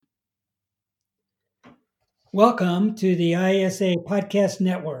Welcome to the ISA Podcast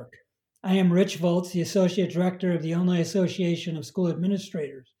Network. I am Rich Volz, the Associate Director of the Illinois Association of School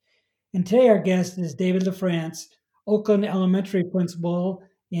Administrators. And today our guest is David LaFrance, Oakland Elementary Principal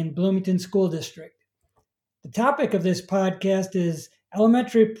in Bloomington School District. The topic of this podcast is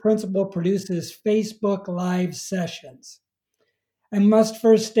Elementary Principal Produces Facebook Live Sessions. I must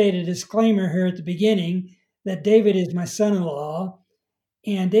first state a disclaimer here at the beginning that David is my son-in-law,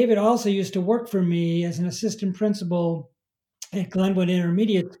 and David also used to work for me as an assistant principal at Glenwood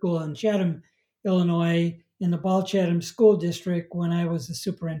Intermediate School in Chatham, Illinois, in the Ball Chatham School District when I was the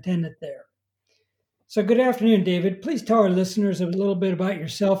superintendent there. So, good afternoon, David. Please tell our listeners a little bit about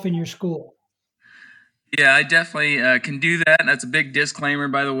yourself and your school. Yeah, I definitely can do that. That's a big disclaimer,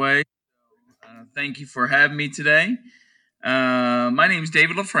 by the way. Thank you for having me today. My name is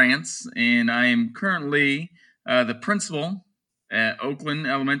David LaFrance, and I am currently the principal at Oakland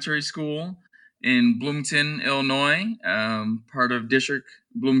Elementary School in Bloomington, Illinois, part of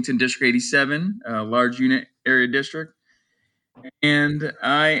Bloomington District 87, a large unit area district. And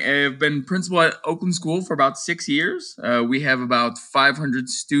I have been principal at Oakland School for about 6 years. We have about 500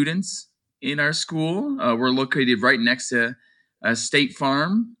 students in our school. We're located right next to a State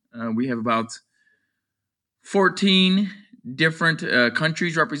Farm. We have about 14 different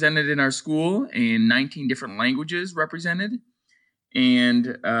countries represented in our school and 19 different languages represented.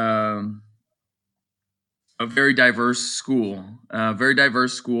 And a very diverse school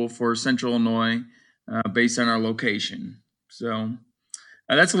for Central Illinois based on our location. So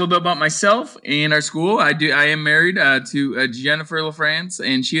that's a little bit about myself and our school. I am married to Jennifer LaFrance,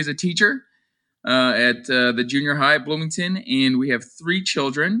 and she is a teacher at the junior high at Bloomington, and we have 3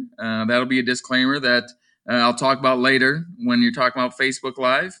 children. That'll be a disclaimer that I'll talk about later when you're talking about Facebook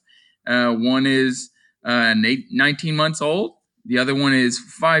Live. One is 19 months old. The other one is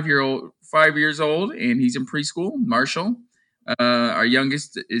 5 years old, and he's in preschool, Marshall. Our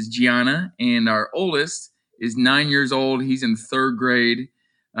youngest is Gianna, and our oldest is 9 years old. He's in 3rd grade,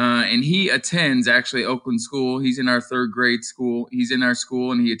 and he attends actually Oakland School. He's in our 3rd grade school. He's in our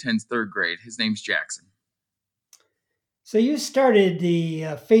school, and he attends 3rd grade. His name's Jackson. So, you started the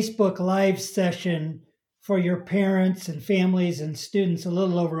Facebook Live session for your parents and families and students a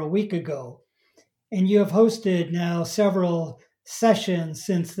little over a week ago, and you have hosted now several sessions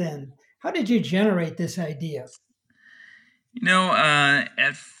since then. How did you generate this idea?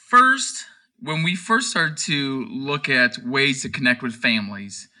 At first, when we first started to look at ways to connect with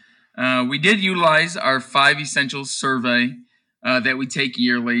families, we did utilize our 5 Essentials survey that we take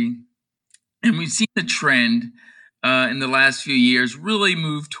yearly, and we've seen the trend in the last few years really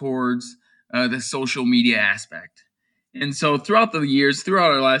move towards the social media aspect. And so throughout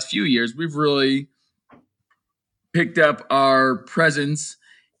our last few years, we've really picked up our presence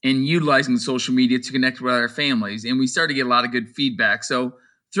in utilizing social media to connect with our families, and we started to get a lot of good feedback. So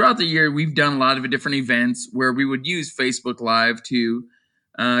throughout the year, we've done a lot of different events where we would use Facebook Live to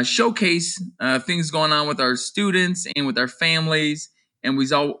showcase things going on with our students and with our families, and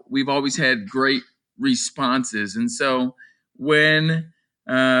we've always had great responses. And so when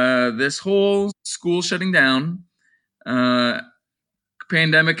this whole school shutting down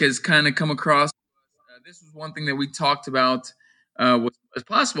pandemic has kind of come across, this was one thing that we talked about was a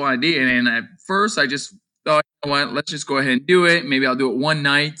possible idea. And at first, I just thought, you know what, let's just go ahead and do it. Maybe I'll do it one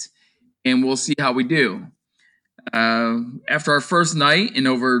night, and we'll see how we do. After our first night and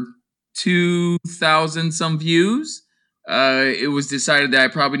over 2,000 some views, it was decided that I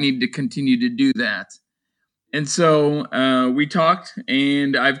probably needed to continue to do that. And so we talked,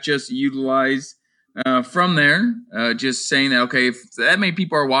 and I've just utilized from there, just saying that, okay, if that many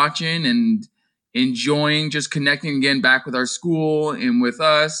people are watching and enjoying just connecting again back with our school and with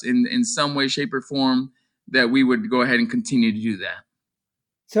us in some way, shape, or form, that we would go ahead and continue to do that.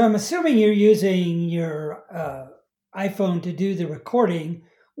 So I'm assuming you're using your iPhone to do the recording.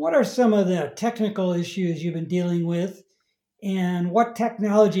 What are some of the technical issues you've been dealing with? And what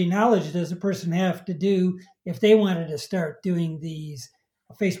technology knowledge does a person have to do if they wanted to start doing these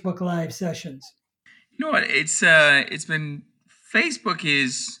Facebook Live sessions? You know what? It's been Facebook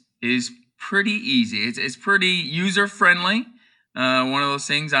is pretty easy. It's pretty user friendly. One of those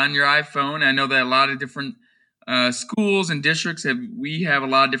things on your iPhone. I know that a lot of different schools and districts we have a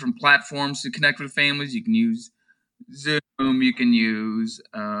lot of different platforms to connect with families. You can use Zoom. You can use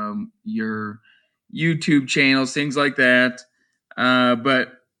your YouTube channels, things like that.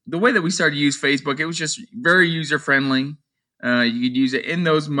 But the way that we started to use Facebook, it was just very user friendly. You could use it in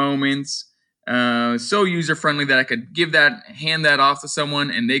those moments. So user friendly that I could hand that off to someone,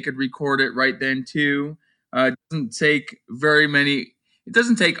 and they could record it right then too. It it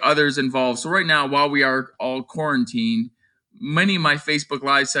doesn't take others involved. So right now, while we are all quarantined, many of my Facebook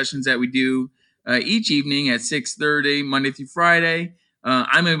Live sessions that we do each evening at 6:30, Monday through Friday,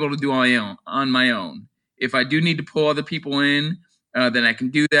 I'm able to do on my own. If I do need to pull other people in, then I can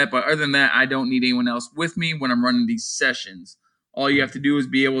do that. But other than that, I don't need anyone else with me when I'm running these sessions. All you have to do is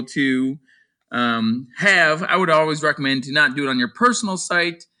be able to I would always recommend to not do it on your personal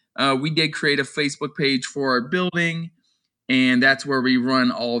site. We did create a Facebook page for our building, and that's where we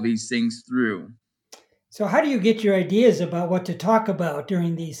run all these things through. So how do you get your ideas about what to talk about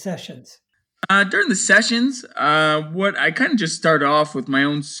during these sessions? During the sessions, what I kind of just started off with my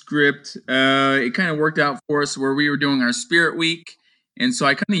own script. It kind of worked out for us where we were doing our Spirit Week, and so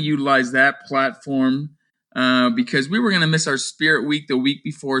I kind of utilized that platform because we were going to miss our Spirit Week the week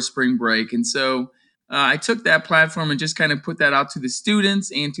before spring break, and so I took that platform and just kind of put that out to the students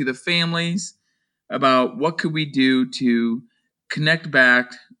and to the families about what could we do to connect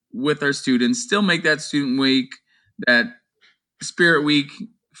back with our students, still make that student week, that Spirit Week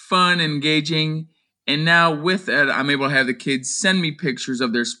fun, engaging. And now with that, I'm able to have the kids send me pictures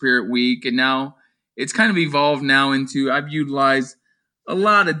of their Spirit Week. And now it's kind of evolved now into I've utilized a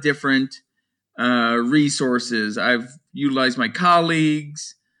lot of different resources. I've utilized my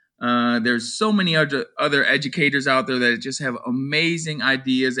colleagues. There's so many other educators out there that just have amazing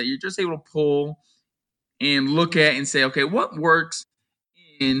ideas that you're just able to pull and look at and say, okay, what works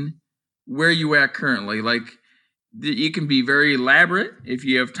in where you are currently? Like, it can be very elaborate if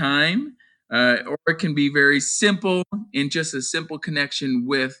you have time, or it can be very simple in just a simple connection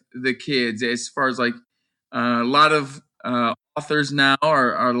with the kids. As far as like a lot of authors now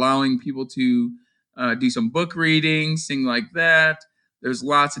are allowing people to do some book readings, things like that. There's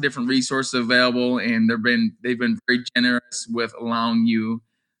lots of different resources available, and they've been very generous with allowing you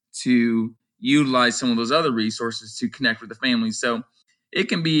to utilize some of those other resources to connect with the family. So it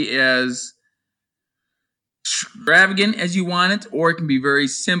can be as extravagant as you want it, or it can be very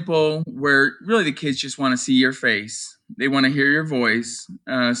simple where really the kids just want to see your face. They want to hear your voice,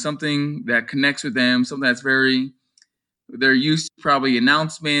 something that connects with them, something that's they're used to probably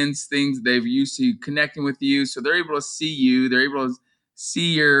announcements, things they've used to connecting with you. So they're able to see you. They're able to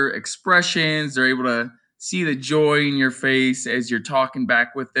see your expressions. They're able to see the joy in your face as you're talking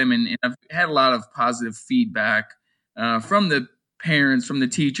back with them. And I've had a lot of positive feedback from the parents, from the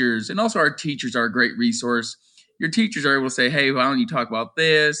teachers, and also our teachers are a great resource. Your teachers are able to say, hey, why don't you talk about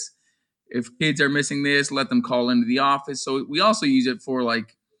this? If kids are missing this, let them call into the office. So we also use it for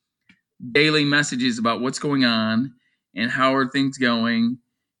like daily messages about what's going on and how are things going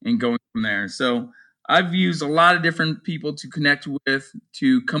and going from there. So I've used a lot of different people to connect with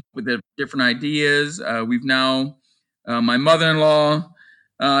to come up with different ideas. We've now, my mother-in-law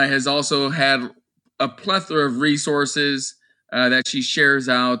has also had a plethora of resources that she shares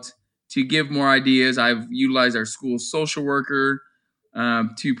out to give more ideas. I've utilized our school social worker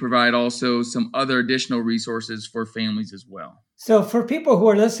to provide also some other additional resources for families as well. So for people who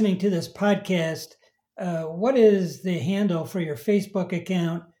are listening to this podcast, what is the handle for your Facebook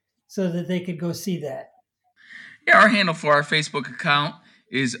account so that they could go see that? Yeah, our handle for our Facebook account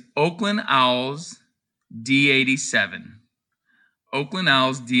is Oakland Owls D87. Oakland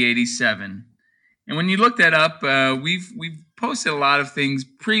Owls D87. And when you look that up, we've posted a lot of things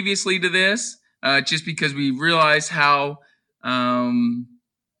previously to this, just because we realize how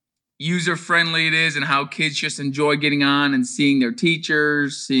user-friendly it is and how kids just enjoy getting on and seeing their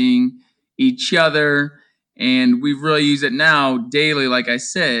teachers, seeing each other. And we really use it now daily, like I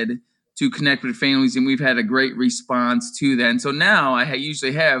said, to connect with families, and we've had a great response to that. And so now I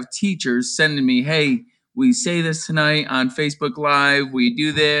usually have teachers sending me, hey, we say this tonight on Facebook Live, we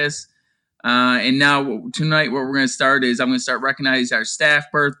do this. And now tonight what we're going to start is I'm going to start recognizing our staff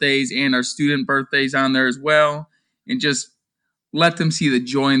birthdays and our student birthdays on there as well, and just let them see the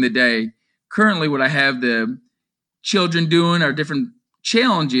joy in the day. Currently, what I have the children doing are different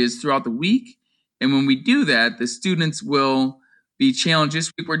challenges throughout the week. And when we do that, the students will be challenged.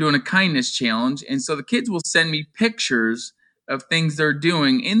 This week, we're doing a kindness challenge. And so the kids will send me pictures of things they're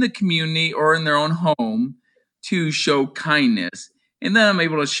doing in the community or in their own home to show kindness. And then I'm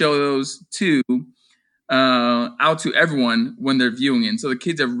able to show those out to everyone when they're viewing it. And so the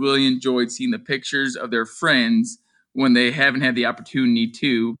kids have really enjoyed seeing the pictures of their friends when they haven't had the opportunity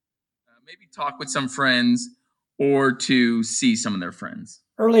to maybe talk with some friends or to see some of their friends.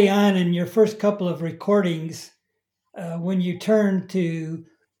 Early on in your first couple of recordings, when you turned to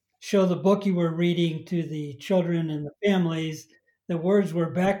show the book you were reading to the children and the families, the words were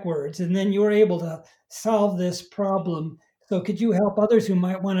backwards, and then you were able to solve this problem. So could you help others who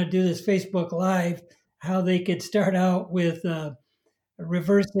might want to do this Facebook Live, how they could start out with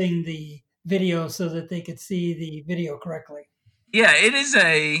reversing the video so that they could see the video correctly. Yeah, it is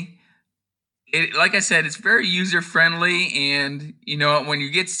like I said, it's very user friendly, and when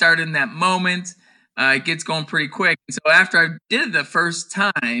you get started in that moment, it gets going pretty quick. And so after I did it the first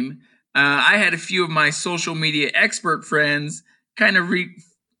time, I had a few of my social media expert friends kind of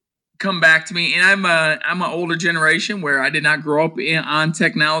come back to me, and I'm an older generation where I did not grow up on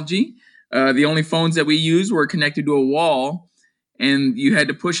technology. The only phones that we used were connected to a wall, and you had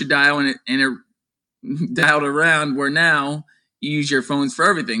to push a dial, and it dialed around. Where now you use your phones for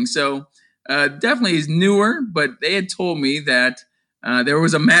everything. So definitely is newer, but they had told me that there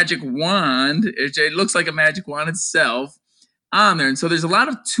was a magic wand. It looks like a magic wand itself on there, and so there's a lot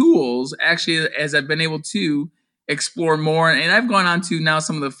of tools actually as I've been able to explore more, and I've gone on to now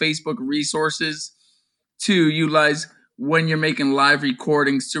some of the Facebook resources to utilize when you're making live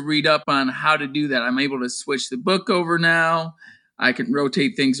recordings to read up on how to do that. I'm able to switch the book over now. I can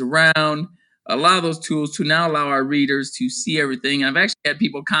rotate things around. A lot of those tools to now allow our readers to see everything. I've actually had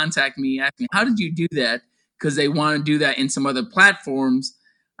people contact me asking, how did you do that? Because they want to do that in some other platforms.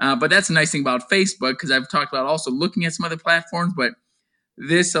 But that's a nice thing about Facebook, because I've talked about also looking at some other platforms, but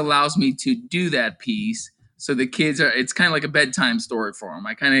this allows me to do that piece. So the kids it's kind of like a bedtime story for them.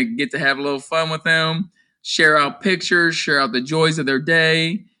 I kind of get to have a little fun with them, share out pictures, share out the joys of their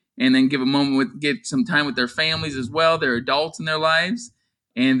day, and then get some time with their families as well. They're adults in their lives,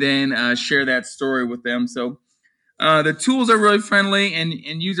 and then share that story with them. So the tools are really friendly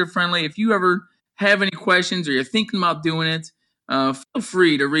and user friendly. If you ever have any questions or you're thinking about doing it, feel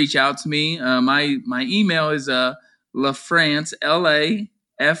free to reach out to me. My email is LaFrance,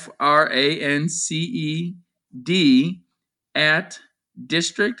 LAFRANCED at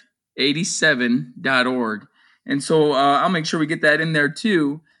district87.org. And so I'll make sure we get that in there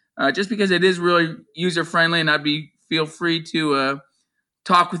too, just because it is really user friendly, and feel free to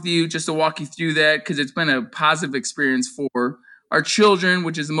talk with you just to walk you through that, because it's been a positive experience for our children,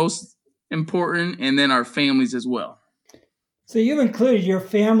 which is the most important, and then our families as well. So you've included your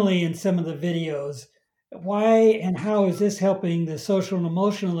family in some of the videos. Why and how is this helping the social and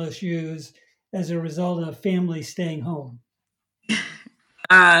emotional issues as a result of families staying home?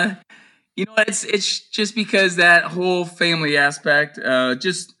 It's just because that whole family aspect,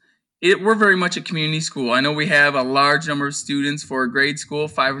 we're very much a community school. I know we have a large number of students for a grade school,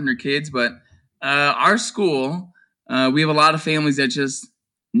 500 kids, but our school, we have a lot of families that just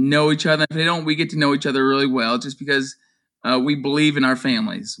know each other. If they don't, we get to know each other really well, just because we believe in our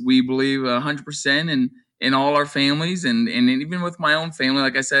families. We believe 100% in all our families, and even with my own family.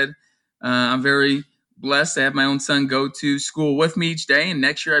 Like I said, I'm very blessed to have my own son go to school with me each day, and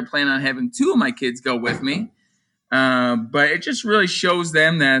next year I plan on having 2 of my kids go with me. But it just really shows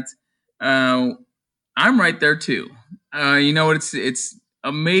them that I'm right there too. It's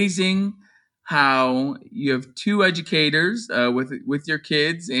amazing how you have 2 educators with your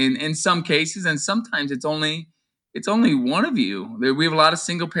kids, and in some cases, and sometimes it's only one of you. We have a lot of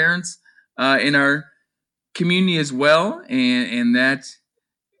single parents in our community as well, and that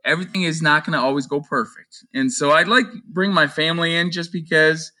everything is not going to always go perfect. And so I'd like to bring my family in, just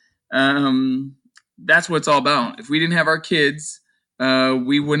because that's what it's all about. If we didn't have our kids,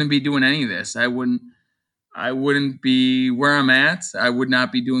 we wouldn't be doing any of this. I wouldn't be where I'm at. I would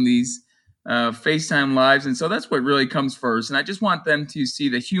not be doing these FaceTime lives. And so that's what really comes first. And I just want them to see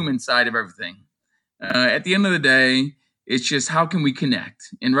the human side of everything. At the end of the day, it's just, how can we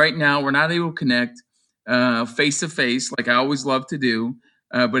connect? And right now, we're not able to connect face to face like I always love to do.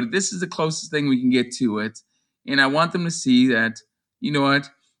 But this is the closest thing we can get to it. And I want them to see that,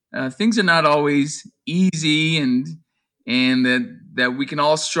 things are not always easy, and that we can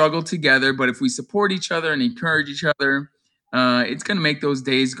all struggle together. But if we support each other and encourage each other, it's going to make those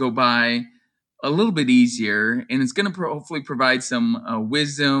days go by a little bit easier. And it's going to hopefully provide some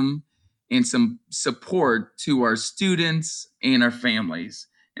wisdom and some support to our students and our families.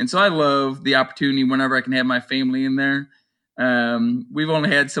 And so I love the opportunity whenever I can have my family in there. We've only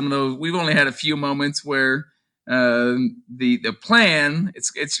had a few moments where the plan,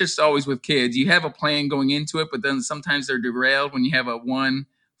 it's just always with kids. You have a plan going into it, but then sometimes they're derailed when you have a 1,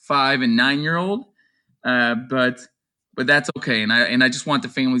 5, and 9-year-old. But that's okay. And I just want the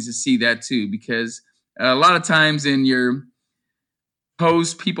families to see that too, because a lot of times in your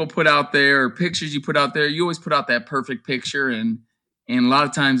posts people put out there, or pictures you put out there, you always put out that perfect picture, and a lot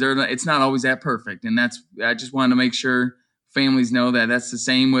of times it's not always that perfect. And I just wanted to make sure families know that that's the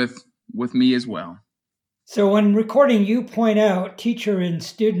same with me as well. So when recording, you point out teacher and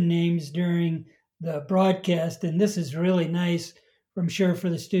student names during the broadcast, and this is really nice, I'm sure, for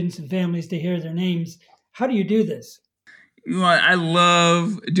the students and families to hear their names. How do you do this? I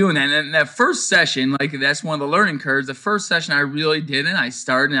love doing that. And that first session, like that's one of the learning curves. The first session I really didn't. I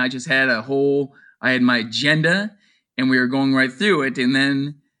started and I just had I had my agenda and we were going right through it. And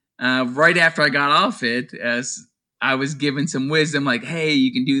then right after I got off it, as I was given some wisdom, like, hey,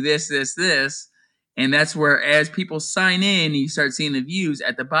 you can do this, this, this. And that's where as people sign in, you start seeing the views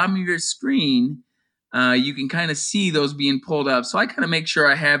at the bottom of your screen. You can kind of see those being pulled up. So I kind of make sure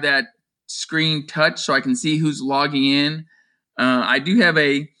I have that screen touch so I can see who's logging in. I do have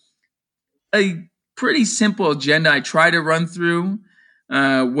a pretty simple agenda I try to run through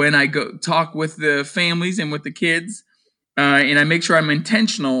when I go talk with the families and with the kids. And I make sure I'm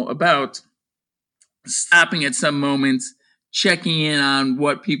intentional about stopping at some moments, checking in on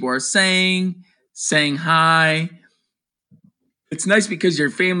what people are saying hi. It's nice because your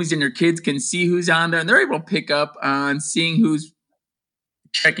families and your kids can see who's on there and they're able to pick up on seeing who's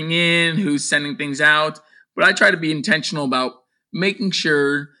checking in, who's sending things out. But I try to be intentional about making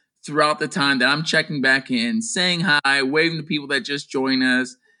sure throughout the time that I'm checking back in, saying hi, waving to people that just join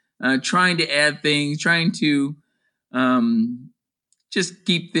us, trying to add things, trying to just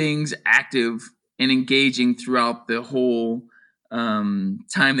keep things active and engaging throughout the whole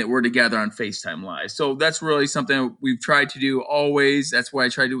time that we're together on FaceTime Live. So that's really something we've tried to do always. That's what I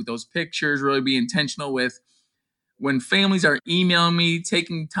try to do with those pictures, really be intentional with when families are emailing me,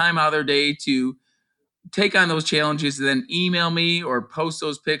 taking time out of their day to take on those challenges, then email me or post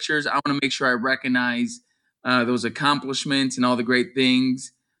those pictures. I want to make sure I recognize those accomplishments and all the great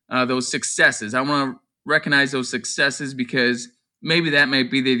things, those successes. I want to recognize those successes because maybe that might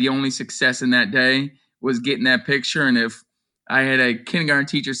be the only success in that day was getting that picture. And if I had a kindergarten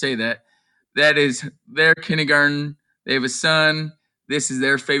teacher say that is their kindergarten, they have a son, this is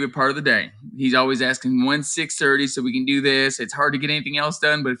their favorite part of the day. He's always asking when 6:30 so we can do this. It's hard to get anything else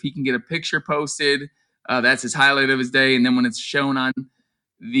done, but if he can get a picture posted, that's his highlight of his day. And then when it's shown on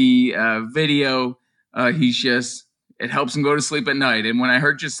the video, it helps him go to sleep at night. And when I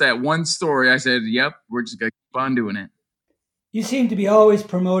heard just that one story, I said, yep, we're just going to keep on doing it. You seem to be always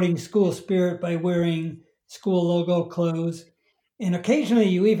promoting school spirit by wearing school logo clothes. And occasionally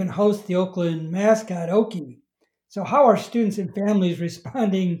you even host the Oakland mascot, Okie. So how are students and families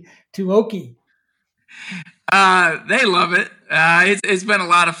responding to Okie? They love it. It's been a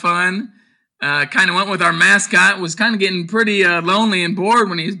lot of fun. Kind of went with our mascot, was kind of getting pretty lonely and bored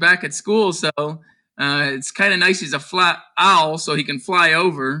when he was back at school. So it's kind of nice. He's a flat owl, so he can fly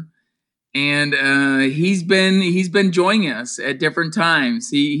over. And he's been joining us at different times.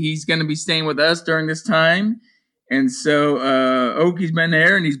 He's going to be staying with us during this time. And so Okie's been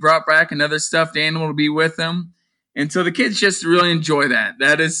there, and he's brought back another stuffed animal to be with him. And so the kids just really enjoy that.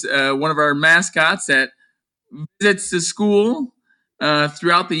 That is one of our mascots that visits the school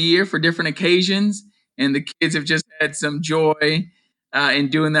throughout the year for different occasions. And the kids have just had some joy in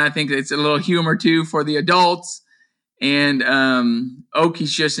doing that. I think it's a little humor, too, for the adults. And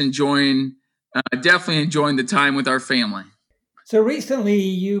Okie's just definitely enjoying the time with our family. So recently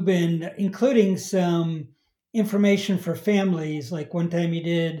you've been including some information for families. Like one time you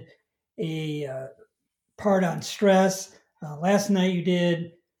did a part on stress. Last night you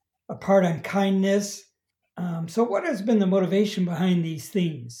did a part on kindness. So what has been the motivation behind these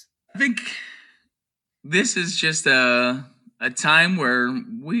themes? I think this is just a time where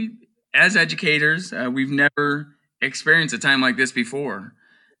we, as educators, we've never experienced a time like this before.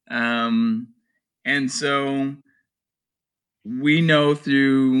 And so we know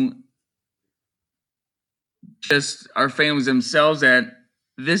through just our families themselves that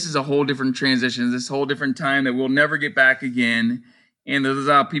this is a whole different transition, this whole different time that we'll never get back again. And there's a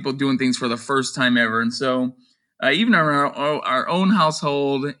lot of people doing things for the first time ever. And so even in our own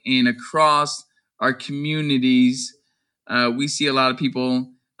household and across our communities, we see a lot of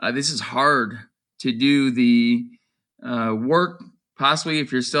people, this is hard to do the work, possibly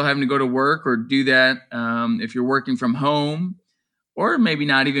if you're still having to go to work or do that if you're working from home, or maybe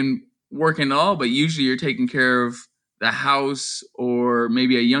not even working at all, but usually you're taking care of the house or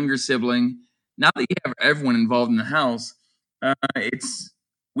maybe a younger sibling. Now that you have everyone involved in the house,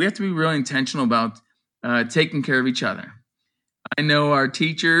 we have to be really intentional about taking care of each other. I know our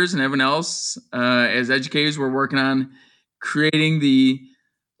teachers and everyone else, as educators, we're working on creating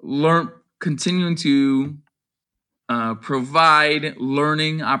continuing to provide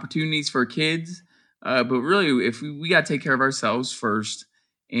learning opportunities for kids. But really, if we got to take care of ourselves first,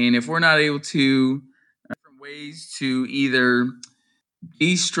 and if we're not able to different ways to either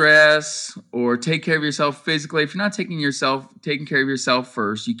de-stress or take care of yourself physically, if you're not taking care of yourself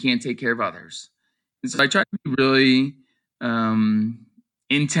first, you can't take care of others. And so I try to be really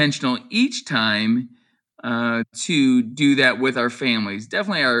intentional each time to do that with our families.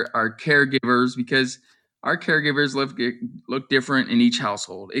 Definitely our caregivers, because our caregivers look different in each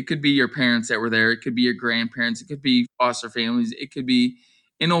household. It could be your parents that were there. It could be your grandparents. It could be foster families. It could be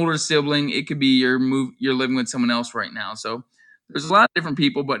an older sibling. It could be you're living with someone else right now. So there's a lot of different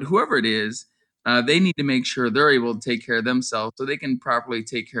people, but whoever it is, they need to make sure they're able to take care of themselves so they can properly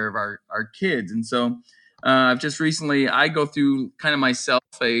take care of our kids. And so I've just recently, I go through kind of myself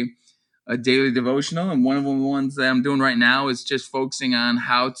a daily devotional, and one of the ones that I'm doing right now is just focusing on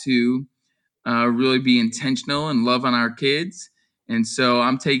how to really be intentional and love on our kids. And so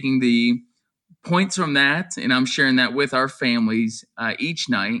I'm taking the points from that and I'm sharing that with our families each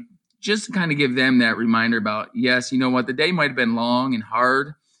night, just to kind of give them that reminder about, yes, you know what, the day might have been long and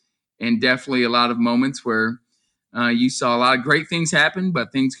hard, and definitely a lot of moments where you saw a lot of great things happen,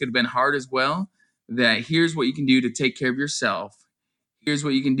 but things could have been hard as well. That here's what you can do to take care of yourself. Here's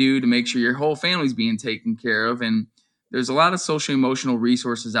what you can do to make sure your whole family's being taken care of. And there's a lot of social emotional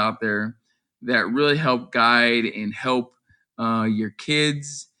resources out there that really help guide and help your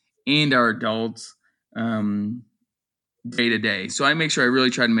kids and our adults day to day. So I make sure I really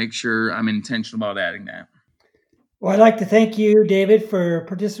try to make sure I'm intentional about adding that. Well, I'd like to thank you, David, for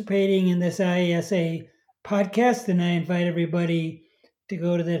participating in this IASA podcast, and I invite everybody to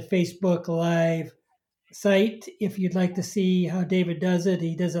go to the Facebook Live site if you'd like to see how David does it.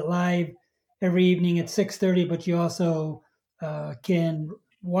 He does it live every evening at 6:30, but you also can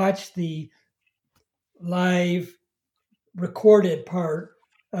watch the live recorded part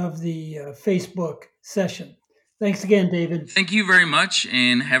of the Facebook session. Thanks again, David. Thank you very much,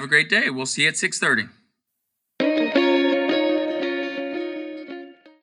 and have a great day. We'll see you at 6:30.